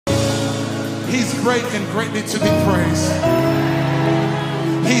He's great and greatly to be praised.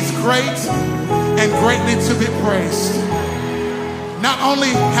 He's great and greatly to be praised. Not only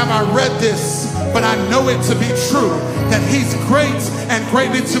have I read this, but I know it to be true, that he's great and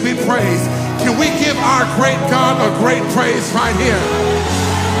greatly to be praised. Can we give our great God a great praise right here?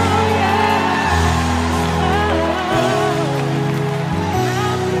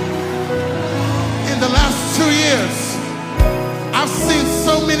 In the last 2 years, I've seen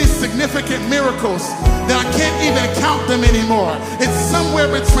so many significant miracles that I can't even count them anymore. It's somewhere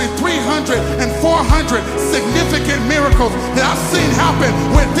between 300 and 400 significant miracles that I've seen happen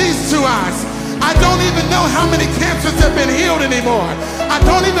with these two eyes. I don't even know how many cancers have been healed anymore. I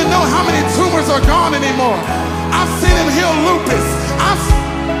don't even know how many tumors are gone anymore. I've seen him heal lupus. I've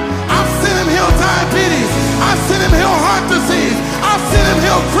seen him heal diabetes. I've seen him heal heart disease. I've seen him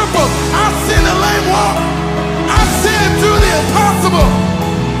heal cripples. I've seen the lame walk. I've seen him do the impossible.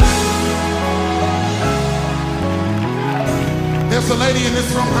 There's a lady in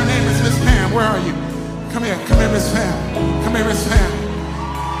this room. Her name is Miss Pam. Where are you? Come here, Miss Pam. Come here, Miss Pam.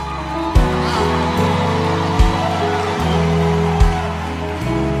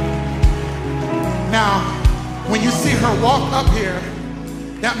 Now, when you see her walk up here,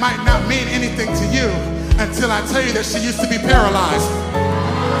 that might not mean anything to you until I tell you that she used to be paralyzed.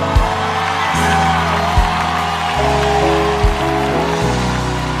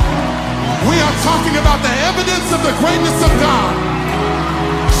 We are talking about the evidence of the greatness of God.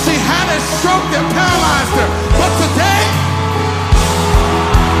 She had a stroke that paralyzed her, but today,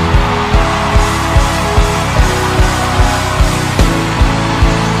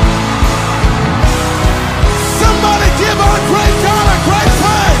 somebody give our great God a great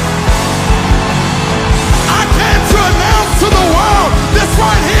praise. I came to announce to the world this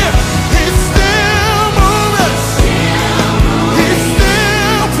right here. He's still moving. He's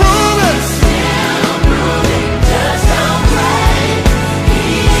still proving. Just how great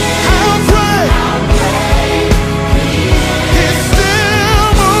he is. How great. He's still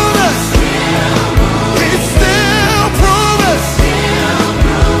moving. He's still proving.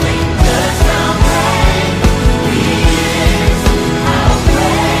 Just how great he is. How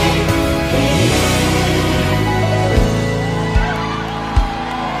great he is.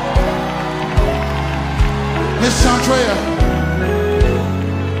 Miss Chandrea,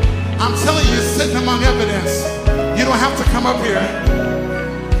 I'm telling you, sitting among evidence. You don't have to come up here.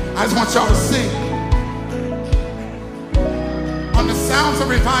 I just want y'all to see. On the Sounds of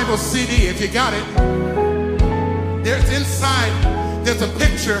Revival CD, if you got it, there's a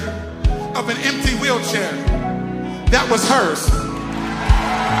picture of an empty wheelchair. That was hers.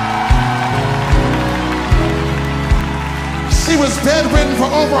 She was bedridden for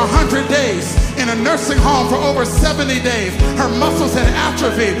over 100 days, in a nursing home for over 70 days. Her muscles had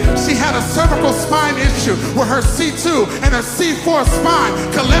atrophied. She had a cervical spine issue where her C2 and her C4 spine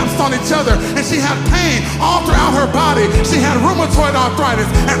collapsed on each other, and she had pain all throughout her body. She had rheumatoid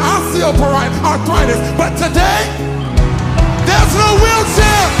arthritis and osteoarthritis. But today, there's no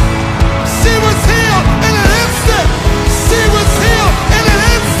wheelchair. She was healed in an instant. She was healed in an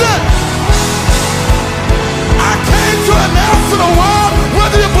instant. I came to announce to the world,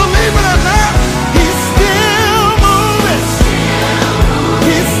 whether you believe it or not, he's still moving.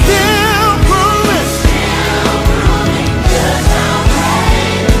 He's still moving. Just how great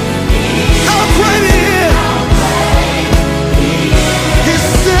he is. How great he is. He's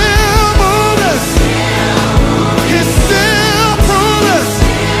still moving. He's still proving.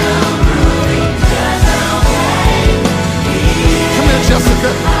 Just how great he is. Come here, Jessica.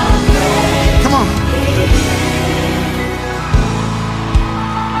 Come on.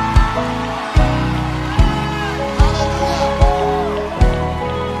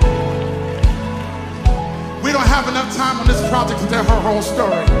 Enough time on this project to tell her whole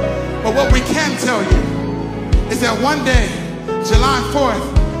story, but what we can tell you is that one day, July 4th,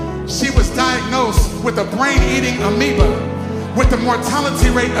 she was diagnosed with a brain-eating amoeba with a mortality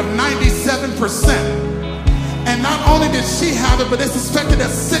rate of 97%. And not only did she have it, but they suspected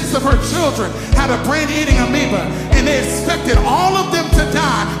that 6 of her children had a brain-eating amoeba, and they expected all of them to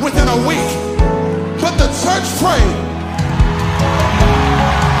die within a week. But the church prayed.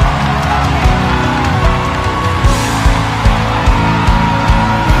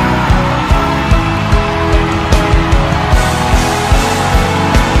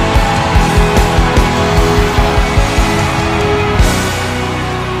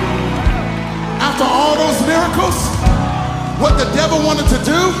 What the devil wanted to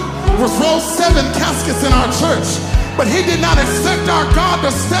do was roll 7 caskets in our church, but he did not expect our God to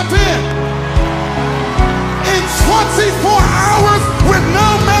step in. In 24 hours with no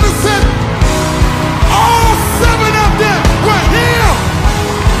medicine,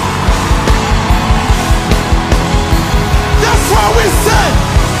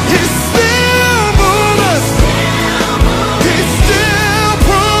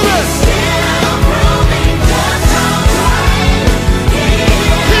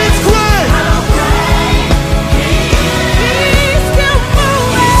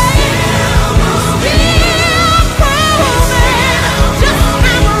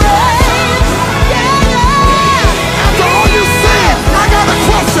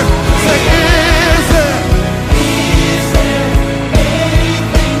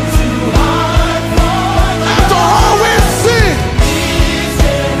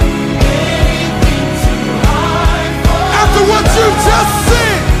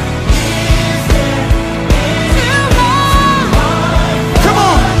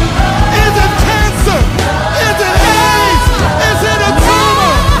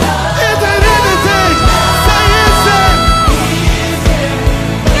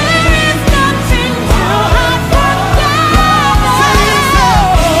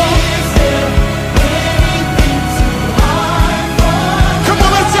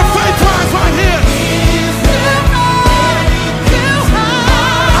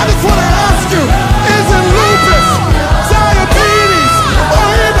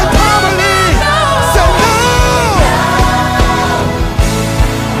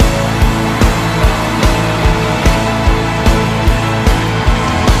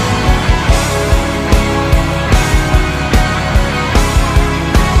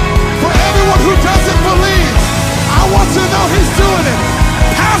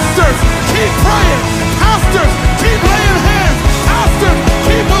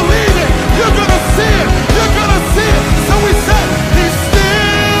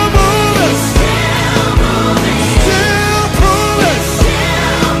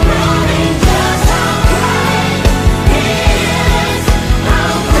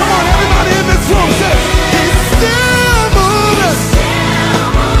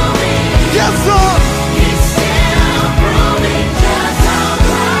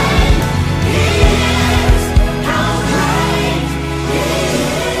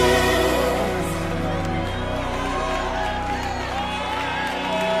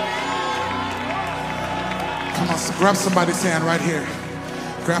 Grab somebody's hand right here.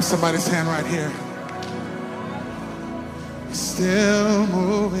 Grab somebody's hand right here. Still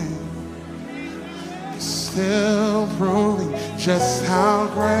moving, still proving just how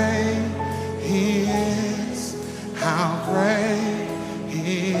great he is, how great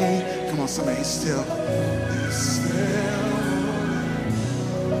he is. Come on, somebody, he's still moving, he's still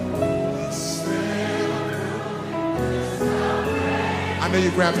I know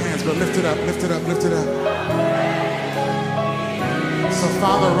you grab hands, but lift it up, lift it up, lift it up. So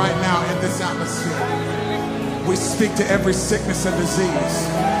Father, right now in this atmosphere, we speak to every sickness and disease,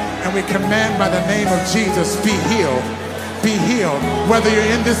 and we command by the name of Jesus, be healed, be healed. Whether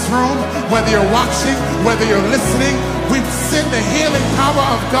you're in this room, whether you're watching, whether you're listening, we send the healing power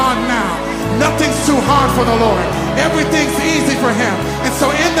of God now. Nothing's too hard for the Lord. Everything's easy for him. And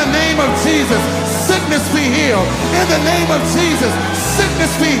so in the name of Jesus, sickness be healed. In the name of Jesus, sickness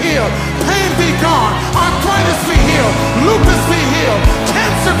be healed. Pain be gone. Arthritis be healed. Lupus be healed.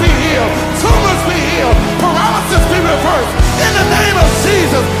 Cancer be healed. Tumors be healed. Paralysis be reversed. In the name of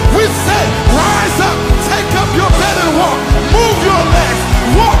Jesus, we say, rise up, take up your bed and walk. Move your legs.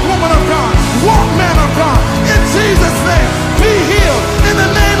 Walk, woman of God. Walk, man of God. In Jesus' name, be healed. In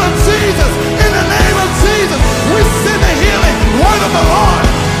the name of Jesus. In the name of Jesus, we send the healing word of the Lord.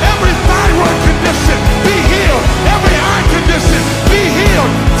 Every thyroid condition, be healed. Every eye condition, be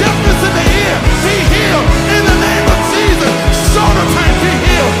healed. Deafness in the ear, be healed. In the name of Jesus, shoulder pain be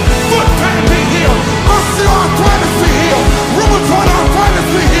healed. Foot pain be healed. Osteoarthritis be healed. Rheumatoid arthritis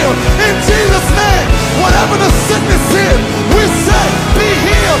be healed. In Jesus' name, whatever the sickness is, we say, be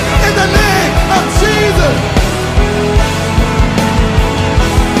healed in the name of Jesus.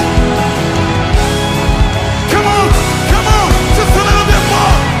 Come on, just a little bit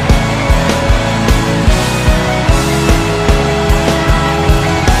more.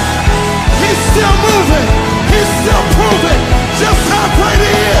 He's still moving. He's still proving just how great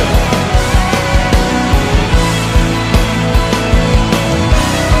he is.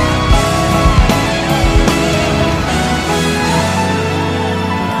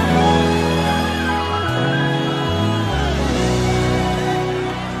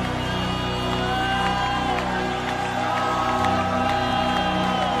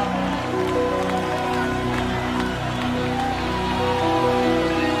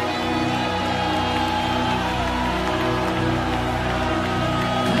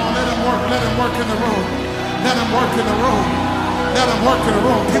 Let him work in the room. Let him work in the room. Let him work in the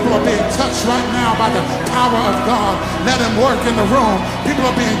room. People are being touched right now by the power of God. Let him work in the room. People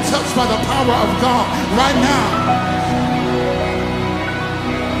are being touched by the power of God right now.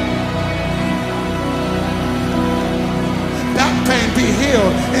 Back pain be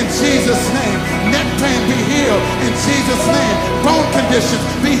healed in Jesus' name. Neck pain be healed in Jesus' name. Bone conditions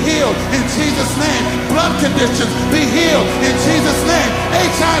be healed in Jesus' name. Blood conditions be healed in Jesus' name.